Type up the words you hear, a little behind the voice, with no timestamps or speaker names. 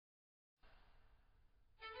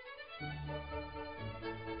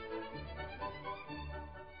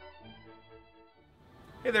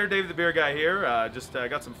Hey there, Dave the Beer Guy here. Just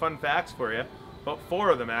got some fun facts for you. About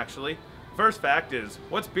 4 of them, actually. First fact is,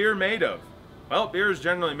 what's beer made of? Well, beer is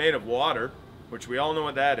generally made of water, which we all know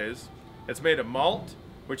what that is. It's made of malt,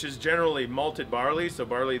 which is generally malted barley, so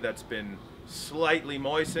barley that's been slightly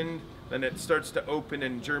moistened. Then it starts to open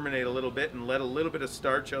and germinate a little bit and let a little bit of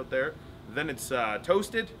starch out there. Then it's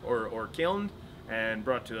toasted or kilned and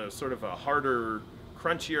brought to a sort of a harder,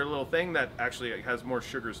 crunchier little thing that actually has more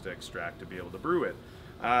sugars to extract to be able to brew it.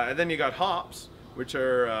 And then you got hops, which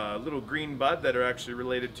are little green bud that are actually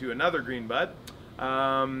related to another green bud.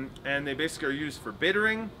 And they basically are used for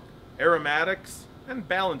bittering, aromatics, and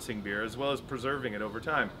balancing beer, as well as preserving it over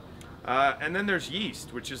time. And then there's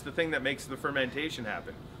yeast, which is the thing that makes the fermentation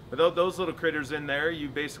happen. Without those little critters in there, you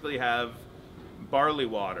basically have barley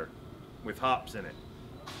water with hops in it.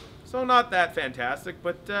 So not that fantastic,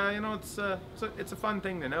 but you know, it's a fun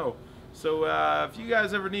thing to know. So if you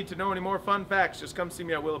guys ever need to know any more fun facts, just come see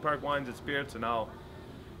me at Willow Park Wines and Spirits and I'll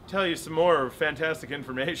tell you some more fantastic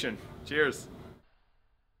information. Cheers.